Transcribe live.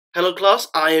Hello class,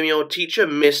 I am your teacher,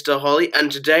 Mr. Holly, and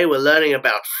today we're learning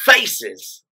about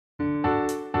faces.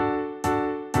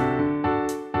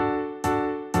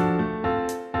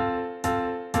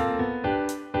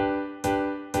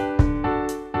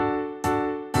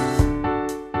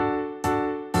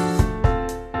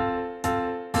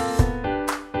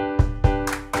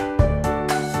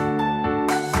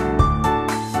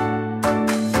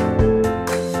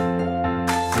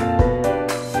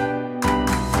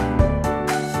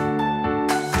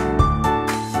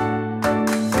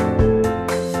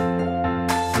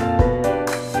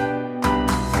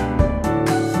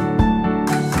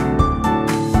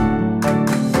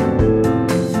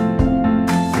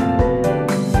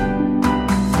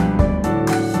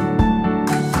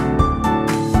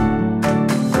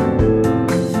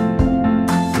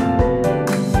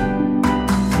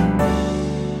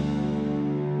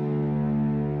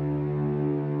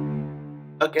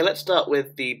 Okay, let's start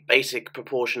with the basic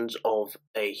proportions of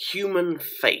a human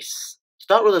face.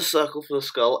 Start with a circle for the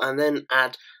skull and then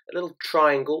add a little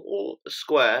triangle or a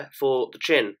square for the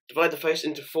chin. Divide the face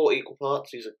into 4 equal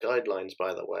parts. These are guidelines,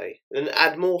 by the way. Then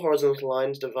add more horizontal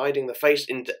lines, dividing the face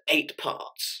into 8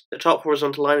 parts. The top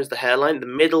horizontal line is the hairline, the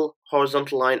middle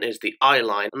horizontal line is the eye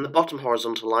line, and the bottom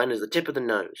horizontal line is the tip of the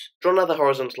nose. Draw another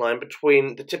horizontal line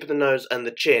between the tip of the nose and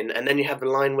the chin, and then you have the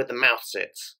line where the mouth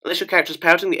sits. Unless your character is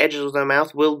pouting, the edges of their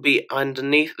mouth will be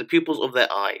underneath the pupils of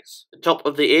their eyes. The top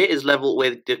of the ear is level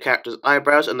with your character's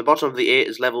eyebrows, and the bottom of the ear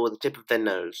is level with the tip of their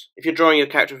nose. If you're drawing your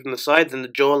character from the side, then the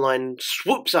jawline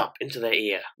swoops up into their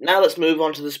ear. Now let's move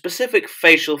on to the specific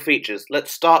facial features.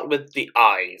 Let's start with the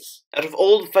eyes. Out of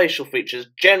all the facial features,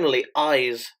 generally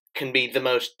eyes can be the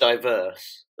most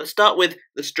diverse. Let's start with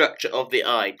the structure of the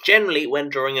eye. Generally, when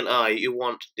drawing an eye, you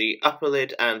want the upper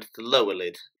lid and the lower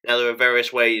lid. Now, there are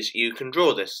various ways you can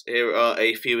draw this. Here are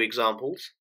a few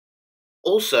examples.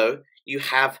 Also, you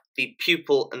have the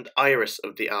pupil and iris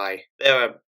of the eye. There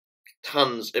are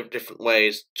tons of different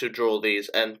ways to draw these,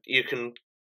 and you can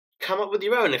come up with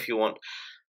your own if you want.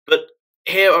 But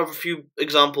here are a few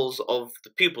examples of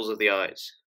the pupils of the eyes.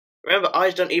 Remember,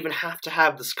 eyes don't even have to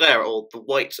have the sclera or the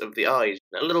whites of the eyes.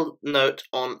 A little note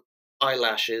on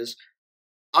eyelashes.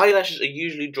 Eyelashes are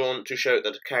usually drawn to show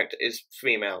that a character is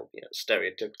female,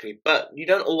 stereotypically, but you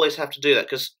don't always have to do that,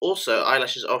 because also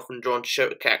eyelashes are often drawn to show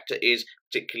a character is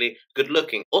particularly good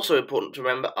looking. Also important to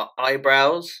remember are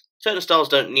eyebrows. Certain styles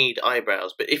don't need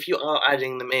eyebrows, but if you are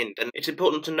adding them in, then it's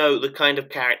important to know the kind of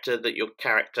character that your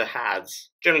character has.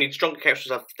 Generally, stronger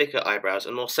characters have thicker eyebrows,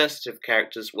 and more sensitive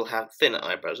characters will have thinner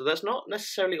eyebrows, but that's not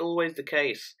necessarily always the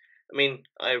case. I mean,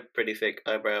 I have pretty thick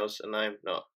eyebrows, and I'm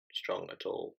not strong at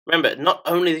all. Remember, not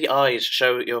only the eyes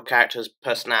show your character's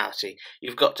personality,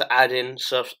 you've got to add in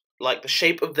stuff like the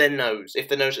shape of their nose. If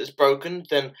their nose is broken,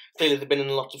 then clearly they've been in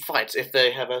a lot of fights. If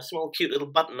they have a small, cute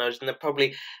little button nose, then they're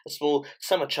probably a small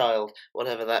summer child,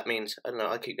 whatever that means. I don't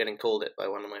know, I keep getting called it by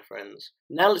one of my friends.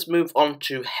 Now let's move on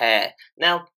to hair.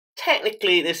 Now,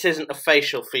 technically this isn't a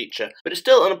facial feature, but it's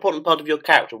still an important part of your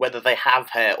character, whether they have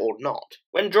hair or not.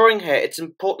 When drawing hair, it's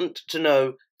important to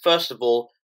know, first of all,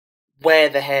 where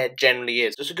the hair generally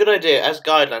is. It's a good idea as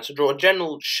guidelines to draw a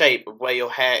general shape of where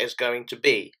your hair is going to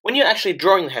be. When you're actually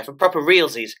drawing the hair for proper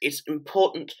realsies, it's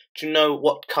important to know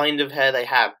what kind of hair they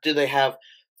have. Do they have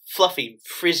fluffy,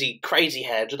 frizzy, crazy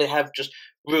hair? Do they have just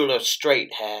ruler,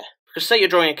 straight hair? Because say you're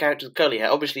drawing a character with curly hair,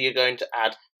 obviously you're going to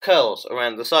add curls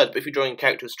around the sides, but if you're drawing a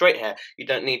character with straight hair, you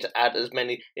don't need to add as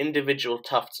many individual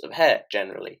tufts of hair,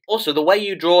 generally. Also, the way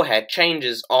you draw hair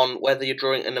changes on whether you're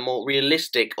drawing in a more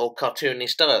realistic or cartoony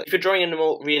style. If you're drawing in a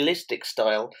more realistic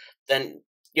style, then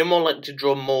you're more likely to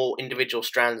draw more individual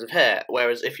strands of hair,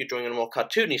 whereas if you're drawing in a more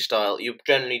cartoony style, you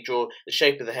generally draw the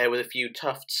shape of the hair with a few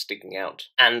tufts sticking out.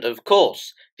 And, of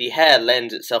course, the hair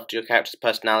lends itself to your character's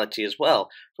personality as well.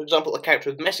 For example, a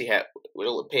character with messy hair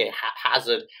will appear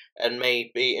haphazard and may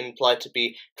be implied to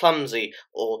be clumsy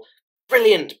or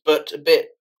brilliant, but a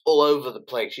bit all over the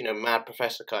place, mad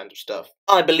professor kind of stuff.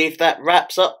 I believe that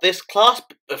wraps up this class,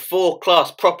 but before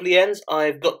class properly ends,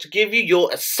 I've got to give you your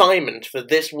assignment for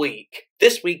this week.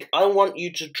 This week, I want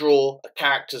you to draw a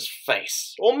character's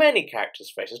face, or many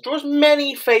characters' faces. Draw as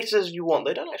many faces as you want.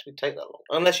 They don't actually take that long,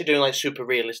 unless you're doing like super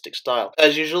realistic style.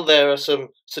 As usual, there are some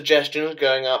suggestions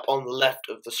going up on the left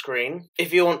of the screen.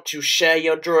 If you want to share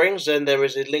your drawings, then there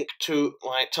is a link to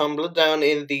my Tumblr down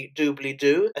in the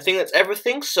doobly-doo. I think that's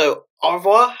everything, so au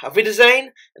revoir, auf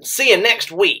Wiedersehen, and see you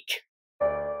next week!